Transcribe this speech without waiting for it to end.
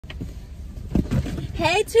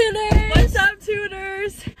Hey tuners! What's up,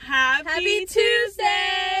 tuners? Happy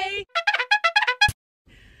Tuesday!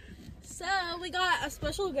 So we got a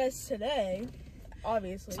special guest today,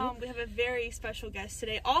 obviously. We have a very special guest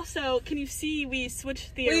today. Also, can you see we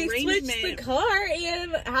switched the we arrangement? switched the car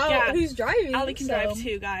and who's driving. Allie can drive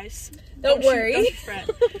too, guys. Don't worry. Don't you fret.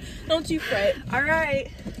 Don't you fret. All right.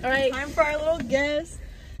 Time for our little guest.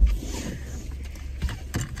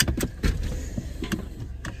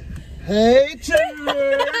 Hey,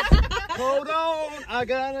 tuners! Hold on, I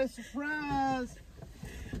got a surprise.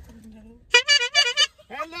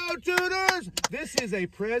 Hello, tuners! This is a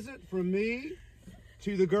present from me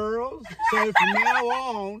to the girls. So from now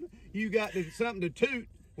on, you got something to toot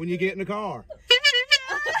when you get in the car.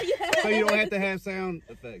 So you don't have to have sound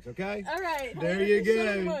effects, okay? All right. There you go.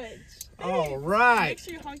 So much. All right. Make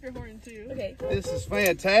sure you honk your horn too. Okay. This is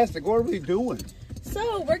fantastic. What are we doing?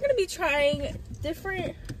 So we're gonna be trying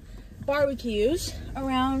different barbecues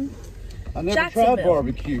around. I never tried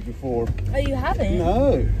barbecue before. Oh, you haven't?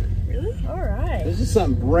 No. Really? All right. This is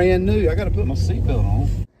something brand new. I got to put my seatbelt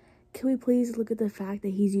on. Can we please look at the fact that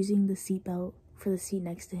he's using the seatbelt for the seat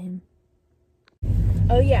next to him?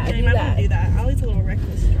 Oh yeah, You might want to do that. Allie's a little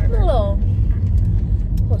reckless driver. A little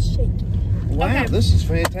shaky. Wow, Okay. this is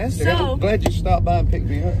fantastic. So- I'm glad you stopped by and picked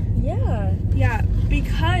me up. Yeah. Yeah,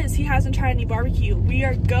 because he hasn't tried any barbecue, we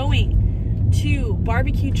are going to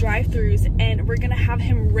barbecue drive-thrus and we're gonna have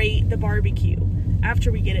him rate the barbecue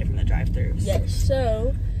after we get it from the drive-thrus. Yes.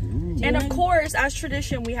 So. And of course, as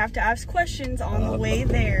tradition, we have to ask questions on the way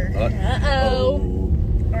there. Uh-oh.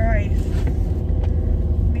 All right.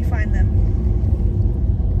 Let me find them.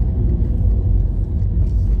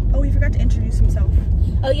 Oh, we forgot to introduce himself.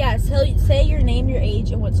 Oh yeah. So say your name, your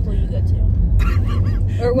age, and what school you go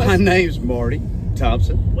to. Or what? My name's Marty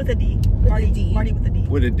Thompson. With a D. Marty. a D. Marty with a D.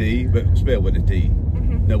 With a D, but spelled with a D.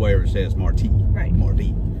 Mm-hmm. Nobody ever says Marty. Right.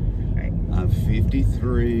 Marty. Right. I'm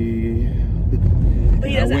 53. But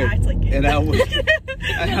he doesn't act like it. And I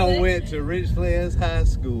went to Ridgelands High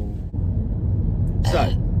School. So,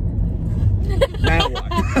 now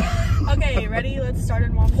what? Okay, ready? Let's start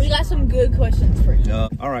in one. We got some good questions for you.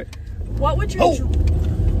 All right. What would your...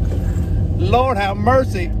 Lord have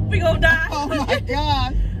mercy. We gonna die. Oh my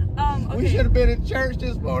God. Okay. We should have been in church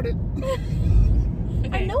this morning.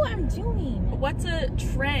 I know what I'm doing. What's a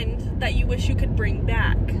trend that you wish you could bring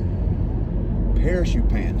back? Parachute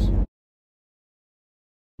pants.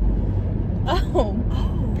 Oh.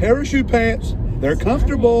 Parachute pants. They're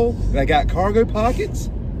comfortable. They got cargo pockets.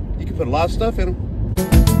 You can put a lot of stuff in them.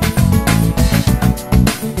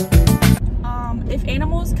 If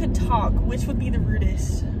animals could talk, which would be the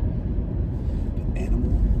rudest?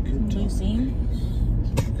 Animal could talk. Lucy.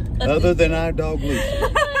 Other than our dog Lucy.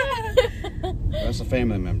 That's a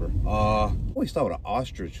family member. I always thought an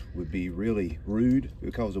ostrich would be really rude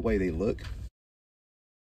because of the way they look.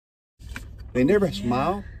 They never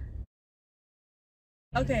smile.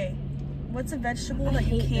 Okay, what's a vegetable I that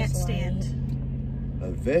you hate can't this line. stand?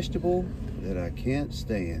 A vegetable that I can't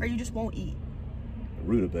stand. Or you just won't eat? A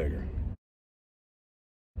rutabaga.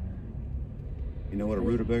 You know what a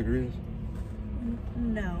rutabaga is?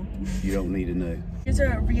 No. You don't need to know. Here's a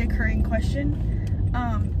reoccurring question.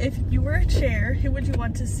 If you were a chair, who would you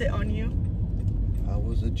want to sit on you? If I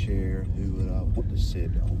was a chair, who would I want to sit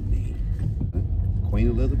on me? Huh? Queen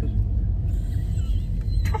Elizabeth?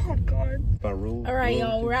 Oh, God. If I ruled. All right, y'all.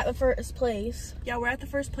 royalty? We're at the first place. Yeah, we're at the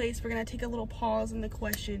first place. We're going to take a little pause in the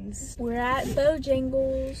questions. We're at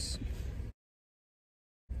Bojangles.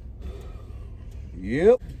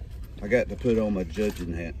 Yep. I got to put on my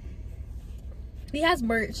judging hat. He has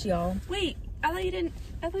merch, y'all. Wait, I thought you didn't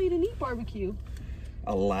eat barbecue.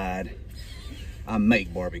 I lied. I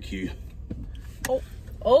make barbecue. Oh.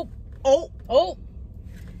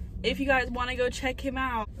 If you guys want to go check him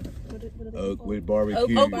out. Oakwood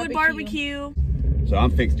barbecue. Oakwood Barbecue. So I'm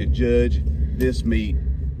fixed to judge this meat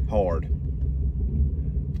hard.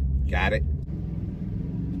 Got it?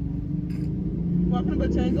 Welcome to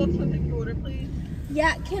Bojangles. Can I take your order, please?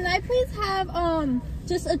 Yeah, can I please have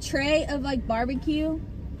just a tray of like barbecue?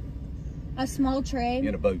 A small tray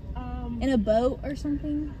In a boat. in a boat or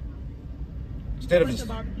something? Instead of just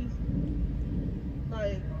barbecues,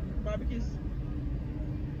 like barbecues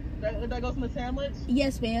that goes in the sandwich.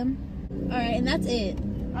 Yes, ma'am. All right, and that's it.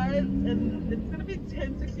 All right, and it's gonna be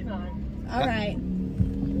 $10.69. All right.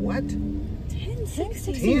 what?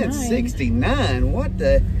 10.69. 10.69. What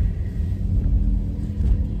the?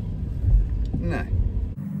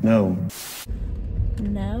 No.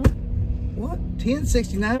 No. What?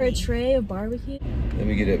 10.69? For a tray of barbecue. Let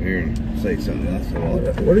me get up here and say something. That's all.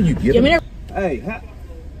 What are you giving? Hey,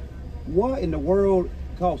 what in the world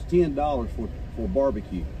costs $10 for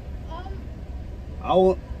barbecue? I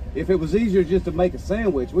want. If it was easier just to make a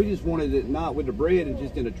sandwich, we just wanted it not with the bread and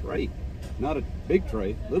just in a tray, not a big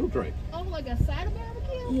tray, little tray. Oh, like a side of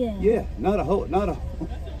barbecue? Yeah. Yeah, not a whole, not a.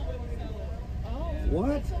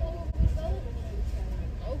 What?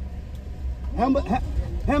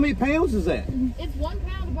 How many pounds is that? It's 1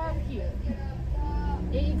 pound of barbecue.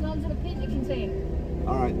 It comes in a picnic container.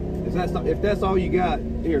 All right. If that's all you got,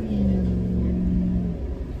 here.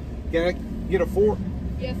 Can I get a fork?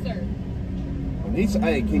 Yes, sir.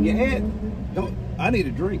 Hey, can you add? I need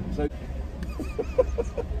a drink. So.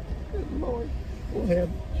 Lord, we'll have.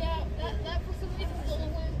 Yeah, that for some reason the only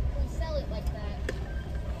one will sell it like that.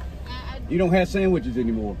 You don't have sandwiches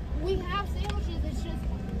anymore. We have sandwiches. It's just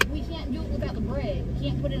we can't do it without the bread. We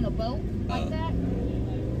can't put it in a boat like that.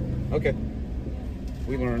 Okay.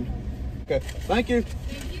 We learned. Okay. Thank you.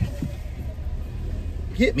 Thank you.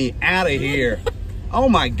 Get me out of here. Oh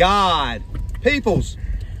my God. Peoples.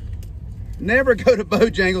 Never go to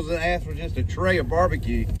Bojangles and ask for just a tray of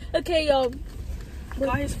barbecue. Okay, y'all.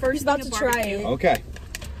 Got his first about thing to of try barbecue. it. Okay.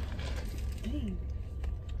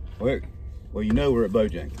 Well, you know we're at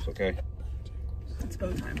Bojangles, okay? It's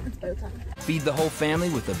bow time. It's bow time. Feed the whole family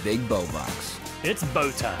with a big bow box. It's bow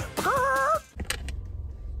time.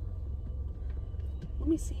 Let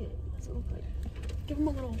me see it. What's it look like? Give him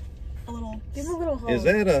a little. Give her a little hug. Is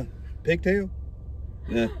that a pigtail?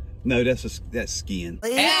 No, that's skin.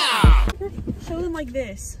 Show them like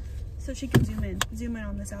this, so she can zoom in. Zoom in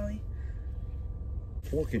on this, Allie.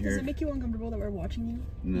 Fork in Does here. it make you uncomfortable that we're watching you?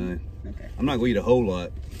 No. Okay. I'm not going to eat a whole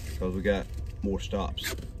lot because we got more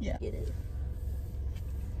stops. Yeah.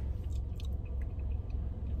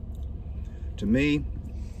 To me,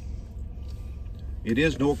 it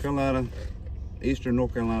is North Carolina, Eastern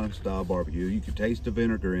North Carolina style barbecue. You can taste the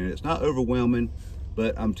vinegar in it. It's not overwhelming,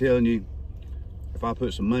 but I'm telling you, if I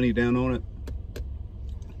put some money down on it,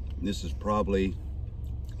 this is probably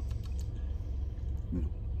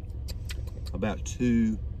about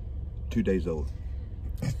two days old.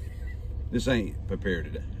 This ain't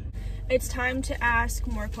prepared today. It's time to ask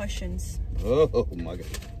more questions. Oh my God.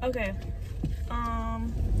 Okay.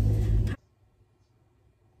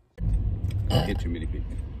 Get too many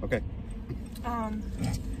people. Okay.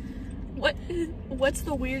 What's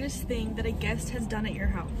the weirdest thing that a guest has done at your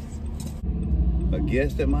house? A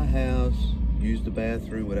guest at my house used the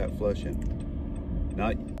bathroom without flushing.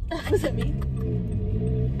 Not. Was it me?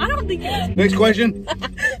 I don't think it was. Next question.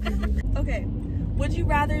 Okay. Would you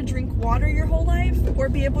rather drink water your whole life or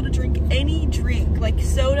be able to drink any drink, like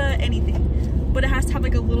soda, anything, but it has to have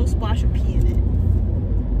like a little splash of pee in it?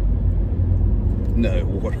 No,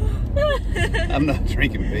 water. I'm not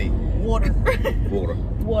drinking pee. Water.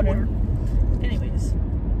 Water. Anyways.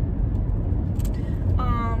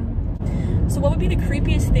 So what would be the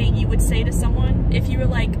creepiest thing you would say to someone if you were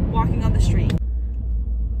like walking on the street?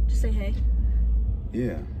 Just say hey.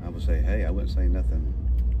 Yeah, I would say, hey, I wouldn't say nothing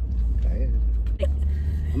bad.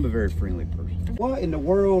 I'm a very friendly person. What in the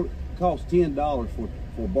world costs $10 for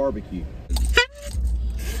barbecue?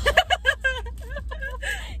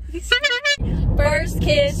 First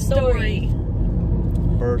kiss story.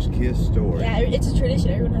 First kiss story. Yeah, it's a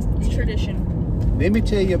tradition. Everyone has It's tradition. Let me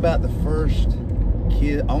tell you about the first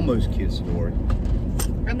almost kid story.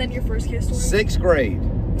 And then your first kiss story? 6th grade,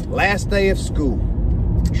 last day of school,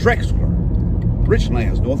 Drexler,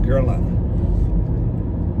 Richlands, North Carolina.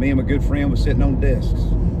 Me and my good friend was sitting on desks.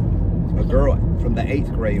 A girl from the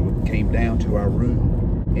 8th grade came down to our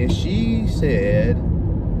room and she said,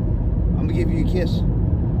 I'm gonna give you a kiss,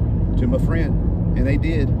 to my friend. And they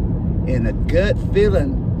did. And a gut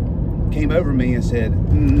feeling came over me and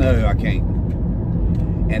said, no, I can't.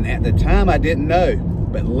 And at the time I didn't know,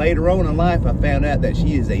 but later on in life I found out that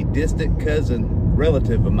she is a distant cousin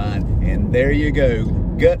relative of mine. And there you go.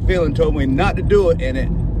 Gut feeling told me not to do it,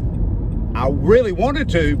 and I really wanted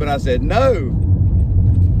to, but I said no.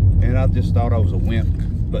 And I just thought I was a wimp.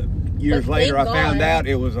 But years later I found out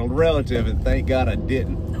it was a relative, and thank God I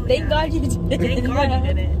didn't. Oh, Thank God you did. Thank God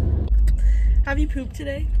you didn't. Have you pooped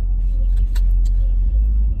today?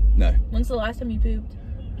 No, When's the last time you pooped?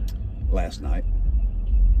 last night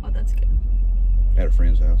Oh, that's good. at a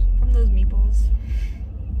friend's house. From those meatballs.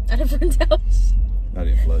 At a friend's house. I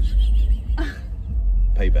didn't flush.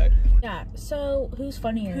 Payback. Yeah, so who's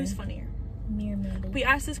funnier? Who's funnier? Me or Mandy? We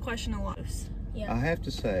ask this question a lot. Yeah. I have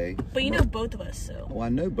to say, But you know both of us, so. well, I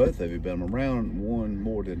know both of you, but I'm around one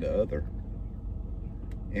more than the other.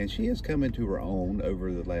 And she has come into her own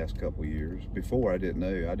over the last couple of years. Before I didn't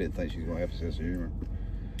know. I didn't think she was going to have a sense of humor.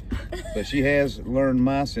 But she has learned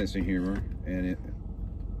my sense of humor, and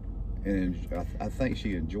I think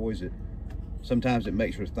she enjoys it. sometimes it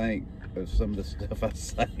makes her think of some of the stuff I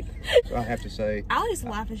say. So I have to say, Allie's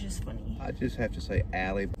laugh is just funny. I just have to say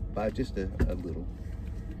Allie by just a little.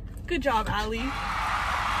 Good job, Allie.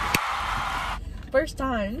 First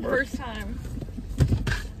time. First time.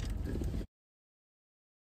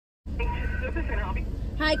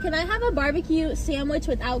 Hi, can I have a barbecue sandwich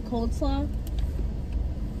without coleslaw?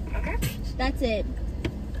 Okay. That's it.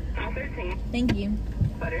 13. Thank you.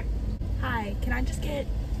 Butter. Hi, can I just get...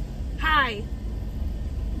 Hi.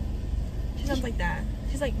 She sounds like that.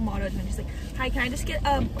 She's like mottoed and she's like, hi, can I just get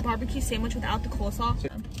a barbecue sandwich without the coleslaw?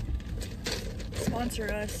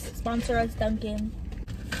 Sponsor us. Sponsor us, Duncan.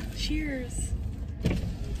 Cheers.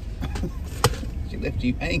 She left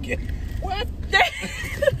you hanging. What?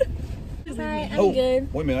 Hi, I'm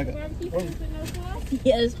good. Wait a minute.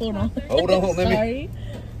 Yes, hold on. Hold on, let me. Sorry.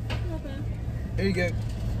 Here you go.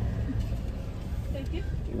 Thank you.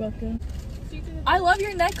 You're welcome. I love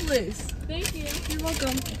your necklace. Thank you. You're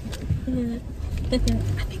welcome. I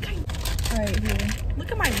think I... Alright, here. Look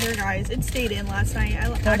at my hair, guys. It stayed in last night. I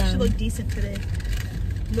actually look decent today.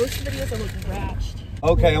 Most videos I look ratched.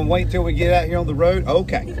 Okay, I'm waiting till we get out here on the road.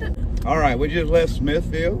 Okay. All right, we just left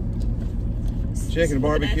Smithfield. Chicken and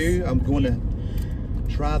barbecue. I'm going to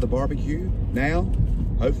try the barbecue now.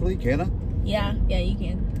 Hopefully, can I? Yeah, you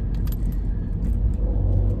can.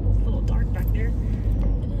 It's a little dark back there.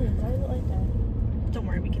 Why is it like that? Don't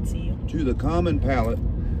worry, we can see you. To the common palate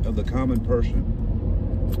of the common person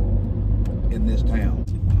in this town,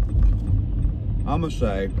 I'm gonna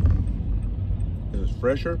say it is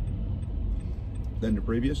fresher than the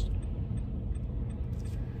previous.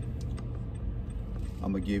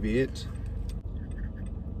 I'm gonna give it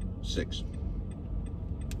 6.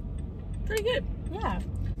 Pretty good. Yeah.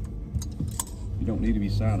 You don't need to be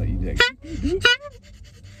silent. You take.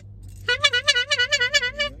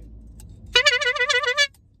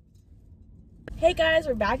 Hey guys,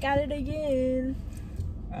 we're back at it again.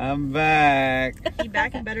 I'm back Be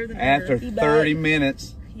back and better than after ever. 30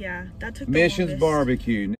 minutes. Yeah, that took the Mission's longest.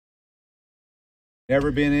 Barbecue.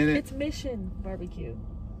 Never been in it? It's Mission Barbecue.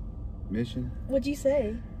 Mission? What'd you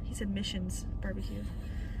say? He said Mission's Barbecue.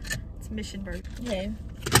 It's Mission Barbecue. Okay.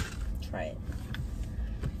 Try it.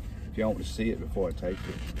 If y'all want to see it before I taste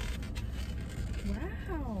it.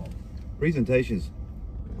 Wow. Presentation's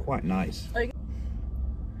quite nice.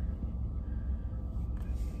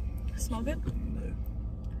 Smell good? No.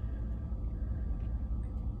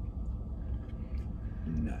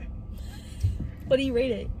 No. What do you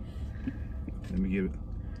rate it? Let me give it.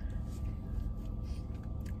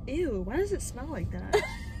 Ew, why does it smell like that?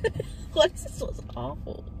 What is this? Was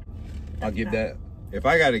awful. I'll give that. If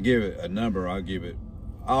I got to give it a number, I'll give it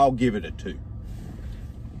a 2.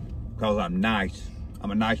 Because I'm nice. I'm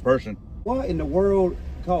a nice person. What in the world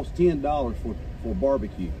costs $10 for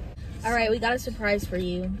barbecue? All right, we got a surprise for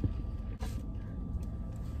you.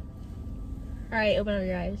 All right, open up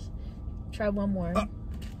your eyes. Try one more.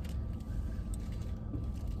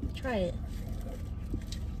 Try it.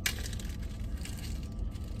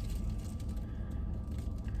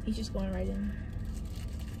 He's just going right in.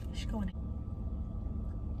 She's going in.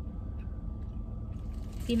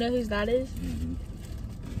 You know whose that is? Mm-hmm.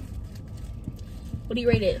 What do you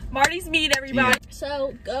rate it? Marty's meat, everybody.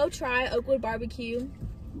 So go try Oakwood Barbecue.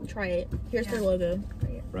 Try it. Here's their logo.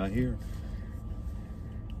 Right here.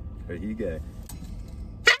 There you go.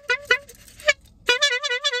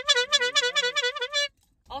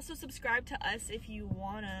 Also subscribe to us if you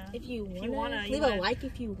wanna. If you wanna, wanna, you leave wanna a like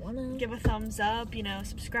if you wanna. Give a thumbs up,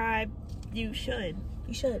 subscribe. You should.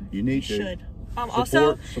 You should. You need You to. should.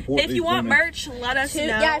 Also, support if these you want women. merch, let us know.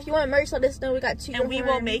 Yeah, if you want merch, let us know. We got 2 and we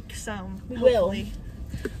will make some. We will. Hopefully.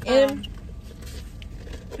 And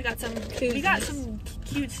we got some. koozies. We got some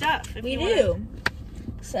cute stuff. If we you do. Wanna,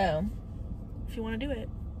 So if you want to do it,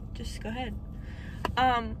 just go ahead.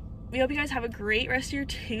 We hope you guys have a great rest of your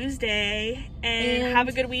Tuesday and have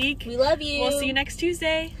a good week. we love you. We'll see you next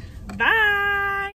Tuesday. Bye.